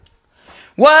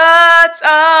What's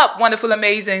up, wonderful,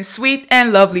 amazing, sweet,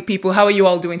 and lovely people? How are you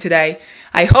all doing today?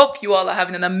 I hope you all are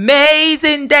having an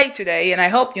amazing day today, and I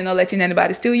hope you're not letting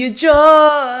anybody steal your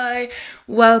joy.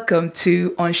 Welcome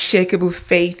to Unshakable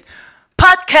Faith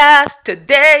Podcast.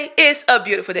 Today is a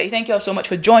beautiful day. Thank you all so much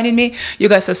for joining me. You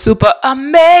guys are super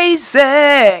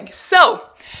amazing. So,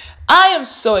 I am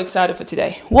so excited for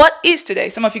today. What is today?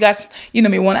 Some of you guys,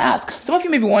 may want to ask. Some of you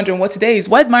may be wondering what today is.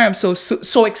 Why is Mariam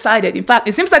so excited? In fact,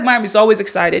 it seems like Mariam is always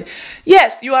excited.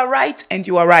 Yes, you are right, and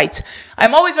you are right.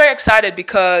 I'm always very excited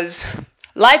because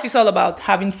life is all about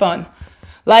having fun.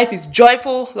 Life is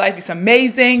joyful. Life is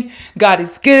amazing. God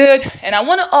is good. And I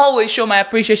want to always show my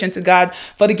appreciation to God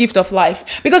for the gift of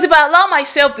life. Because if I allow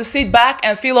myself to sit back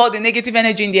and feel all the negative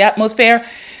energy in the atmosphere,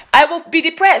 I will be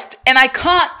depressed. And I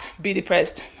can't be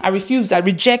depressed. I refuse. I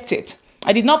reject it.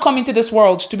 I did not come into this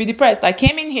world to be depressed. I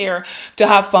came in here to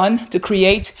have fun, to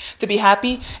create, to be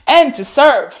happy, and to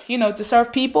serve, to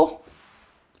serve people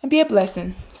and be a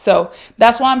blessing. So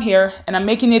that's why I'm here. And I'm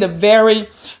making it a very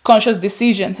conscious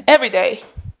decision every day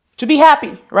to be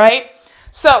happy, right?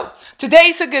 So today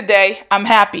is a good day. I'm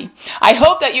happy. I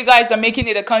hope that you guys are making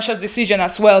it a conscious decision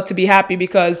as well to be happy,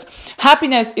 because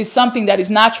happiness is something that is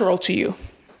natural to you.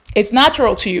 It's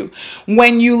natural to you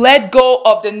when you let go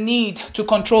of the need to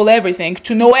control everything,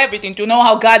 to know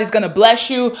how God is going to bless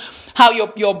you, how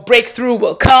your breakthrough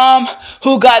will come,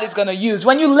 who God is going to use.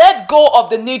 When you let go of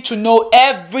the need to know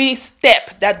every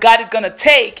step that God is going to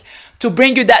take to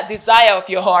bring you that desire of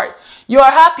your heart, you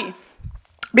are happy.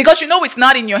 Because it's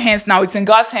not in your hands now, it's in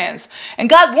God's hands. And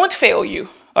God won't fail you,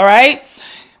 all right?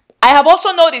 I have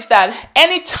also noticed that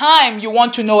anytime you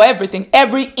want to know everything,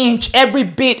 every inch, every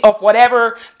bit of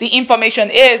whatever the information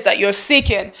is that you're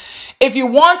seeking, if you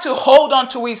want to hold on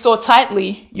to it so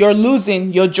tightly, you're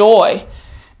losing your joy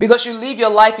because you live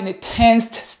your life in a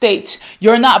tensed state.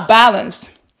 You're not balanced.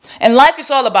 And life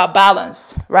is all about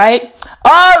balance, right?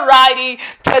 Alrighty,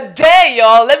 today,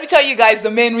 y'all, let me tell you guys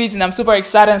the main reason I'm super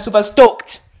excited and super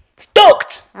stoked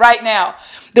right now.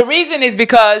 The reason is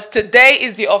because today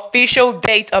is the official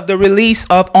date of the release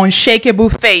of Unshakable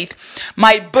Faith,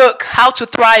 my book, How to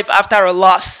Thrive After a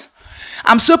Loss.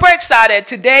 I'm super excited.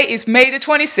 Today is May the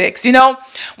 26th.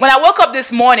 When I woke up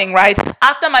this morning, right,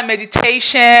 after my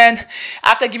meditation,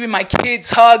 after giving my kids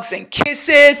hugs and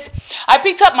kisses, I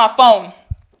picked up my phone.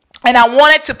 And I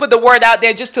wanted to put the word out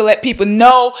there just to let people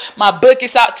know my book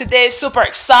is out today. Super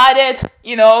excited,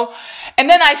 And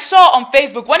then I saw on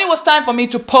Facebook, when it was time for me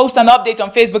to post an update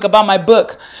on Facebook about my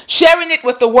book, sharing it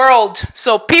with the world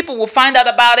so people will find out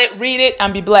about it, read it,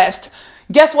 and be blessed.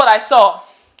 Guess what I saw?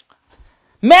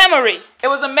 Memory. It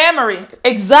was a memory.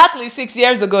 Exactly 6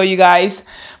 years ago, you guys.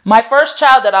 My first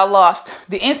child that I lost.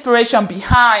 The inspiration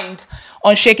behind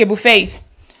Unshakable Faith.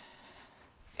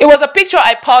 It was a picture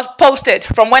I posted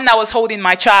from when I was holding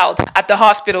my child at the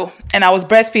hospital and I was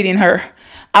breastfeeding her.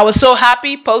 I was so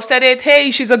happy, posted it. Hey,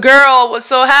 she's a girl. I was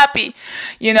so happy.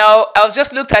 I was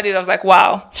just looked at it. I was like,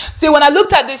 wow. See, when I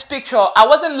looked at this picture, I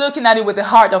wasn't looking at it with a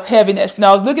heart of heaviness. No,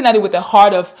 I was looking at it with a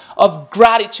heart of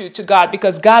gratitude to God,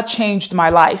 because God changed my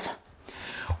life.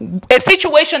 A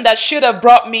situation that should have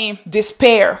brought me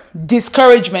despair,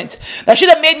 discouragement, that should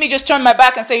have made me just turn my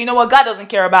back and say, you know what, God doesn't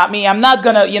care about me. I'm not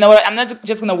going to, I'm not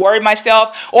just going to worry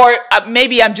myself, or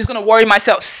maybe I'm just going to worry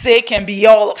myself sick and be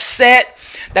all upset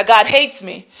that God hates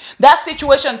me. That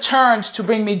situation turned to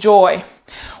bring me joy.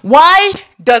 Why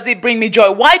does it bring me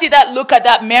joy? Why did I look at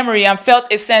that memory and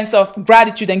felt a sense of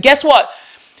gratitude? And guess what?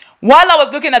 While I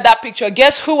was looking at that picture,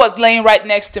 guess who was laying right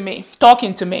next to me,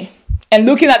 talking to me? And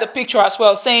looking at the picture as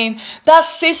well, saying, that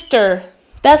sister,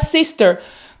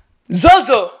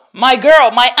 Zozo, my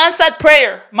girl, my answered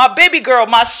prayer, my baby girl,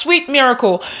 my sweet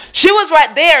miracle. She was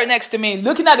right there next to me,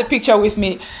 looking at the picture with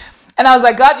me. And I was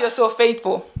like, God, you're so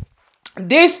faithful.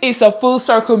 This is a full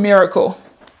circle miracle.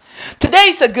 Today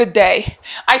is a good day.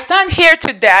 I stand here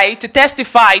today to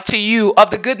testify to you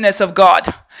of the goodness of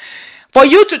God. For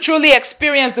you to truly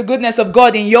experience the goodness of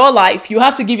God in your life, you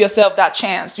have to give yourself that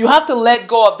chance. You have to let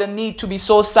go of the need to be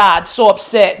so sad, so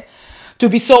upset, to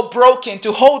be so broken,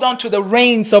 to hold on to the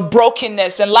reins of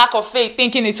brokenness and lack of faith,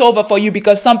 thinking it's over for you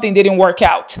because something didn't work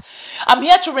out. I'm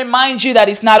here to remind you that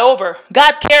it's not over.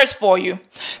 God cares for you.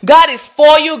 God is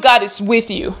for you. God is with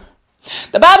you.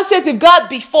 The Bible says, if God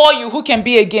be for you, who can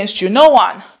be against you? No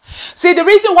one. See, the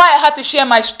reason why I had to share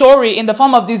my story in the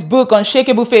form of this book,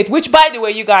 Unshakable Faith, which, by the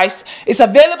way, you guys, is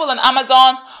available on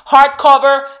Amazon,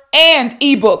 hardcover, and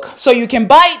ebook. So you can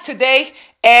buy it today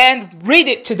and read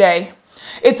it today.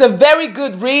 It's a very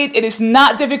good read. It is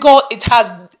not difficult. It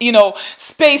has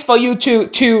space for you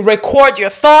to record your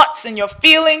thoughts and your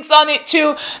feelings on it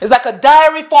too. It's like a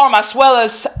diary form as well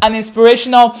as an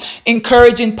inspirational,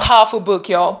 encouraging, powerful book,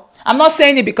 y'all. I'm not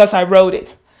saying it because I wrote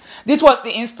it. This was the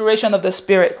inspiration of the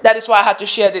Spirit. That is why I had to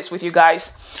share this with you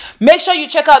guys. Make sure you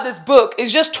check out this book.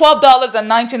 It's just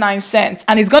 $12.99.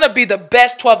 And it's going to be the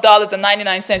best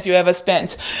 $12.99 you ever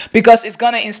spent, because it's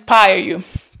going to inspire you.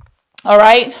 All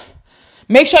right?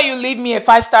 Make sure you leave me a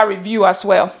 5-star review as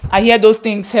well. I hear those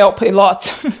things help a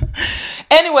lot.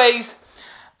 Anyways,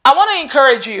 I want to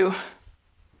encourage you.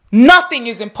 Nothing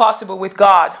is impossible with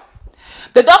God.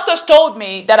 The doctors told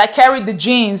me that I carried the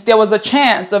genes. There was a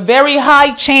chance, a very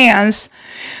high chance,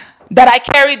 that I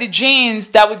carried the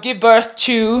genes that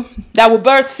would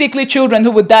birth sickly children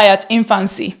who would die at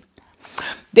infancy.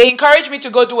 They encouraged me to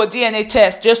go do a DNA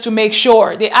test just to make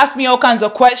sure. They asked me all kinds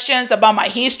of questions about my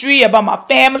history, about my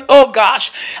family. Oh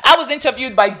gosh, I was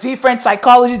interviewed by different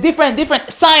psychologists,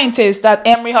 different scientists at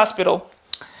Emory Hospital.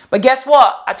 But guess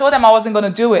what? I told them I wasn't going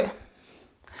to do it.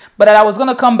 But that I was going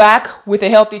to come back with a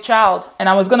healthy child, and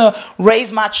I was going to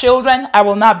raise my children. I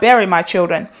will not bury my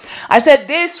children. I said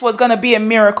this was going to be a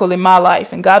miracle in my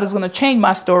life, and God is going to change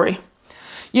my story.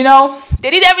 They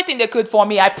did everything they could for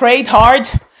me. I prayed hard.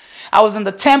 I was in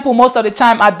the temple most of the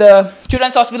time at the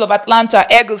Children's Hospital of Atlanta,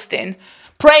 Eggleston,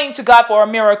 praying to God for a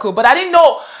miracle. But I didn't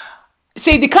know.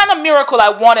 See, the kind of miracle I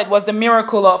wanted was the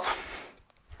miracle of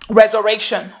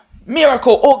resurrection.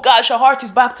 Miracle. Oh gosh, your heart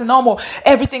is back to normal.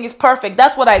 Everything is perfect.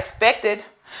 That's what I expected.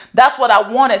 That's what I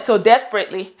wanted so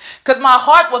desperately, because my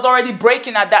heart was already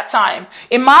breaking at that time.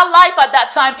 In my life at that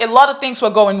time, a lot of things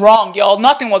were going wrong, y'all.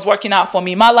 Nothing was working out for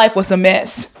me. My life was a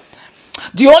mess.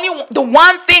 The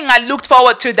one thing I looked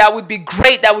forward to that would be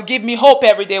great, that would give me hope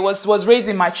every day was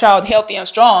raising my child healthy and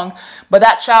strong. But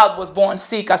that child was born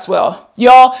sick as well.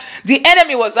 Y'all, the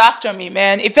enemy was after me,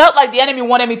 man. It felt like the enemy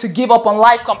wanted me to give up on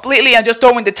life completely and just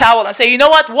throw in the towel and say, you know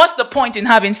what? What's the point in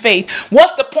having faith?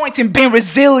 What's the point in being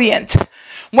resilient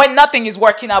when nothing is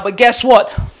working out? But guess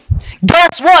what?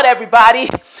 Guess what, everybody?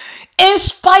 In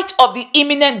spite of the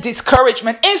imminent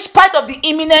discouragement, in spite of the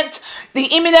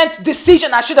imminent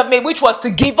decision I should have made, which was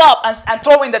to give up and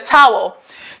throw in the towel,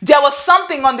 there was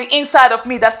something on the inside of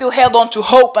me that still held on to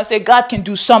hope and said, God can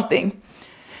do something.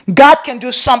 God can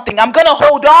do something. I'm going to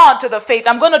hold on to the faith.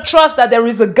 I'm going to trust that there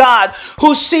is a God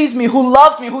who sees me, who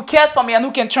loves me, who cares for me, and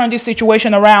who can turn this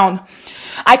situation around.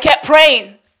 I kept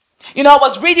praying. I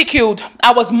was ridiculed.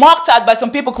 I was mocked at by some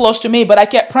people close to me, but I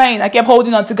kept praying. I kept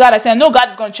holding on to God. I said, no, God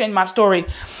is going to change my story.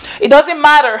 It doesn't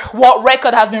matter what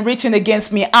record has been written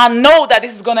against me. I know that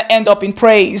this is going to end up in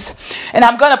praise. And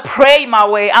I'm going to pray my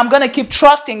way. I'm going to keep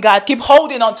trusting God, keep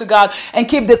holding on to God, and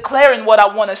keep declaring what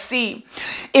I want to see.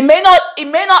 It may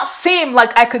not seem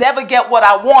like I could ever get what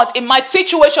I want. In my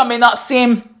situation may not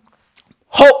seem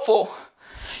hopeful.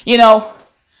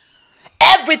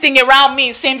 Everything around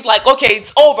me seems like, okay,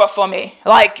 it's over for me.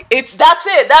 Like, that's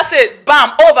it.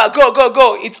 Bam, over,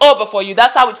 go. It's over for you.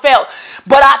 That's how it felt.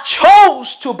 But I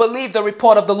chose to believe the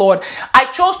report of the Lord. I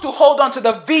chose to hold on to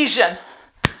the vision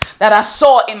that I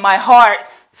saw in my heart,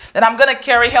 that I'm going to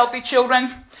carry healthy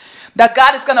children, that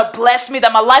God is going to bless me,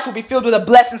 that my life will be filled with the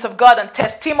blessings of God, and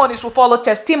testimonies will follow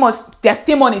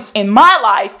testimonies in my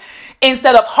life,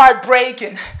 instead of heartbreak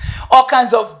and all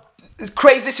kinds of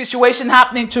crazy situation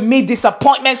happening to me,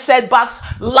 disappointment, setbacks,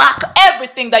 lack,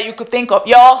 everything that you could think of,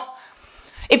 y'all.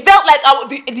 It felt like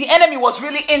the enemy was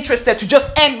really interested to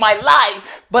just end my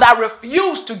life, but I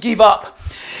refused to give up.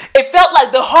 It felt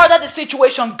like the harder the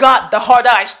situation got, the harder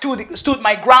I stood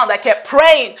my ground. I kept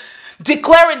praying,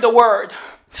 declaring the word.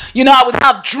 I would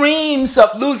have dreams of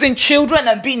losing children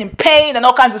and being in pain and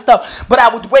all kinds of stuff, but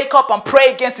I would wake up and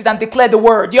pray against it and declare the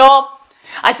word, y'all.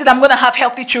 I said, I'm going to have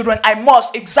healthy children. I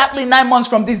must. Exactly 9 months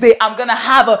from this day, I'm going to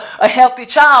have a healthy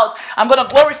child. I'm going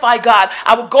to glorify God.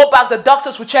 I will go back. The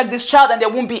doctors will check this child and there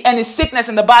won't be any sickness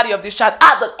in the body of this child.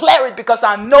 I declare it because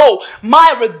I know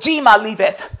my Redeemer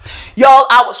liveth. Y'all,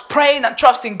 I was praying and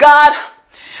trusting God,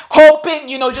 hoping,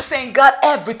 just saying, God,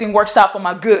 everything works out for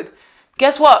my good.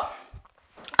 Guess what?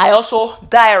 I also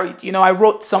diaried. I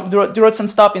wrote some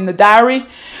stuff in the diary.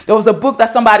 There was a book that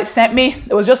somebody sent me.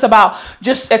 It was just about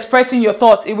expressing your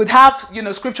thoughts. It would have,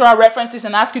 scriptural references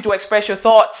and ask you to express your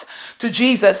thoughts to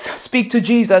Jesus, speak to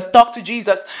Jesus, talk to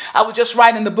Jesus. I would just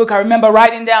write in the book. I remember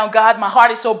writing down, God, my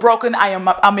heart is so broken. I am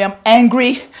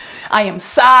angry. I am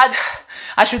sad.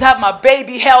 I should have my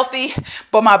baby healthy,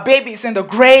 but my baby is in the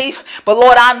grave. But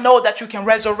Lord, I know that you can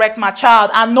resurrect my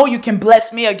child. I know you can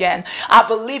bless me again. I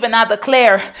believe and I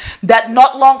declare that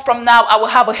not long from now, I will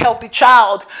have a healthy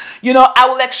child. I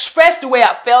will express the way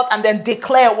I felt and then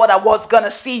declare what I was going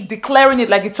to see, declaring it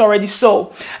like it's already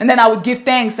so. And then I would give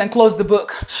thanks and close the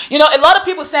book. A lot of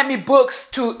people sent me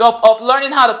books of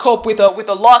learning how to cope with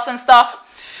a loss and stuff.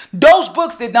 Those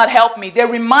books did not help me. They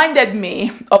reminded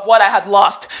me of what I had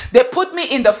lost. They put me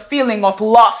in the feeling of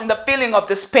loss, in the feeling of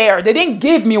despair. They didn't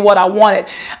give me what I wanted.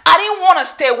 I didn't want to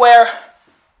stay where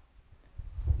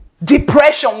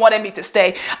depression wanted me to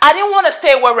stay. I didn't want to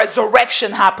stay where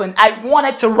resurrection happened. I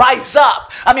wanted to rise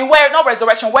up.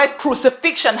 Where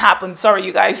crucifixion happened. Sorry,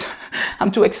 you guys.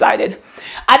 I'm too excited.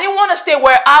 I didn't want to stay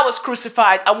where I was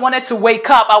crucified. I wanted to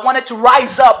wake up. I wanted to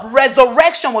rise up.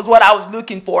 Resurrection was what I was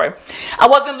looking for. I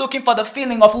wasn't looking for the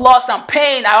feeling of loss and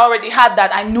pain. I already had that.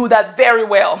 I knew that very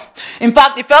well. In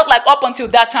fact, it felt like up until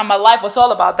that time, my life was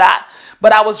all about that.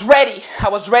 But I was ready. I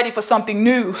was ready for something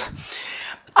new.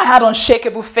 I had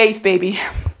unshakable faith, baby.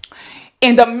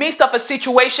 In the midst of a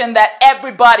situation that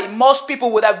most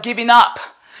people would have given up,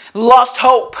 lost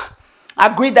hope,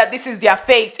 agreed that this is their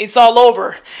fate, it's all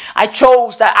over. I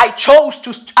chose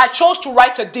to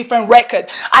write a different record.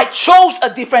 I chose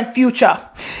a different future.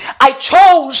 I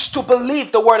chose to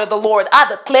believe the word of the Lord. I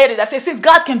declared it. I said, since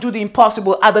God can do the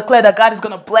impossible, I declare that God is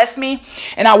going to bless me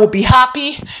and I will be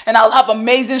happy and I'll have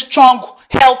amazing, strong,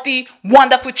 healthy,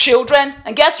 wonderful children.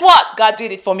 And guess what? God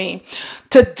did it for me.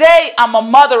 Today, I'm a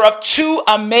mother of 2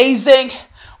 amazing,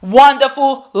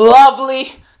 wonderful,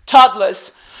 lovely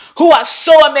toddlers who are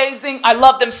so amazing. I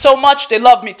love them so much. They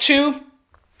love me too.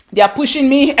 They are pushing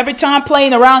me every time,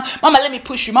 playing around. Mama, let me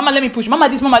push you. Mama, let me push you. Mama,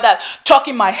 this, mama, that.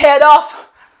 Talking my head off.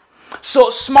 So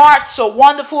smart, so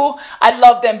wonderful. I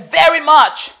love them very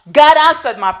much. God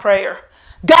answered my prayer.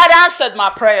 God answered my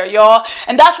prayer, y'all.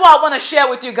 And that's why I want to share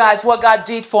with you guys what God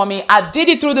did for me. I did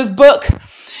it through this book,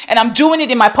 and I'm doing it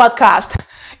in my podcast.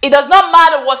 It does not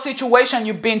matter what situation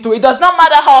you've been through. It does not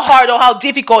matter how hard or how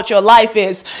difficult your life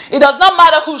is. It does not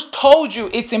matter who's told you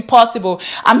it's impossible.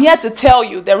 I'm here to tell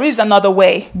you there is another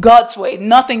way, God's way.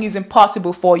 Nothing is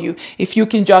impossible for you if you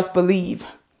can just believe.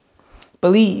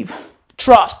 Believe.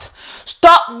 Trust.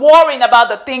 Stop worrying about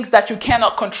the things that you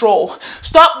cannot control.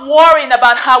 Stop worrying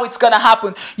about how it's going to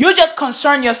happen. You just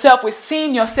concern yourself with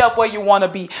seeing yourself where you want to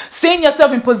be. Seeing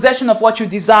yourself in possession of what you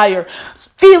desire.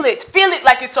 Feel it. Feel it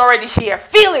like it's already here.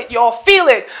 Feel it, y'all. Feel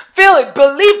it. Feel it.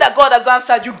 Believe that God has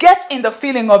answered you. Get in the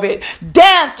feeling of it.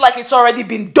 Dance like it's already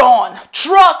been done.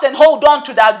 Trust and hold on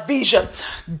to that vision.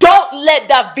 Don't let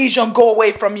that vision go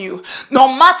away from you. No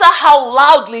matter how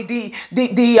loudly the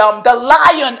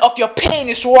lion of your pain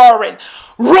is roaring.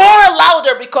 Roar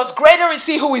louder, because greater is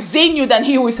he who is in you than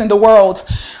he who is in the world.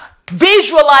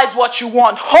 Visualize what you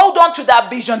want. Hold on to that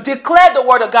vision. Declare the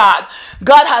word of God.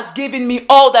 God has given me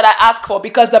all that I ask for,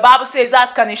 because the Bible says,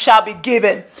 ask and it shall be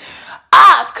given.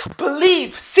 Ask,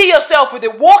 believe, see yourself with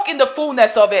it. Walk in the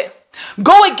fullness of it.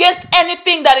 Go against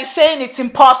anything that is saying it's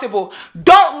impossible.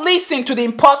 Don't listen to the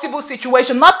impossible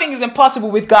situation. Nothing is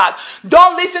impossible with God.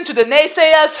 Don't listen to the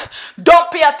naysayers. Don't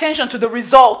pay attention to the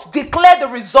results. Declare the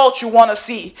results you want to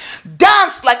see.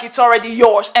 Dance like it's already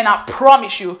yours. And I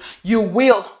promise you, you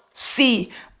will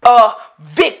see a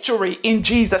victory in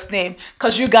Jesus' name,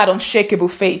 because you got unshakable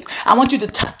faith. I want you to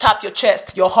tap your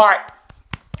chest, your heart.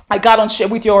 I got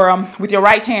with your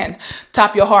right hand.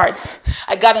 Tap your heart.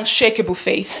 I got unshakable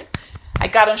faith. I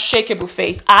got unshakable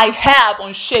faith. I have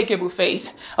unshakable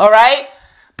faith. All right?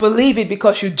 Believe it,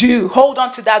 because you do. Hold on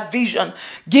to that vision.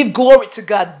 Give glory to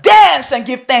God. Dance and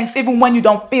give thanks even when you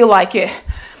don't feel like it.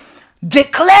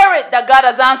 Declare it that God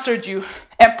has answered you,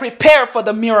 and prepare for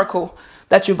the miracle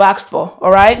that you've asked for.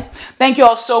 All right? Thank you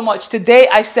all so much. Today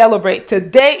I celebrate.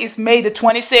 Today is May the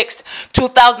 26th,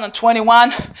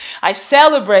 2021. I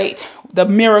celebrate the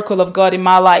miracle of God in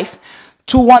my life.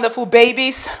 2 wonderful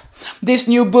babies. This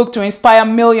new book to inspire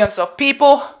millions of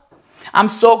people. I'm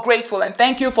so grateful, and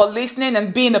thank you for listening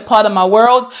and being a part of my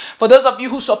world. For those of you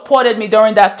who supported me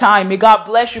during that time, may God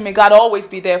bless you. May God always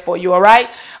be there for you, all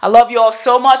right? I love you all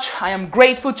so much. I am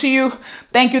grateful to you.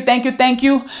 Thank you, thank you, thank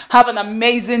you. Have an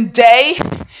amazing day.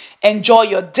 Enjoy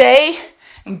your day,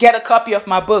 and get a copy of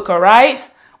my book, all right?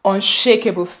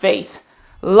 Unshakable Faith.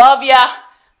 Love ya.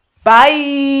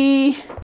 Bye.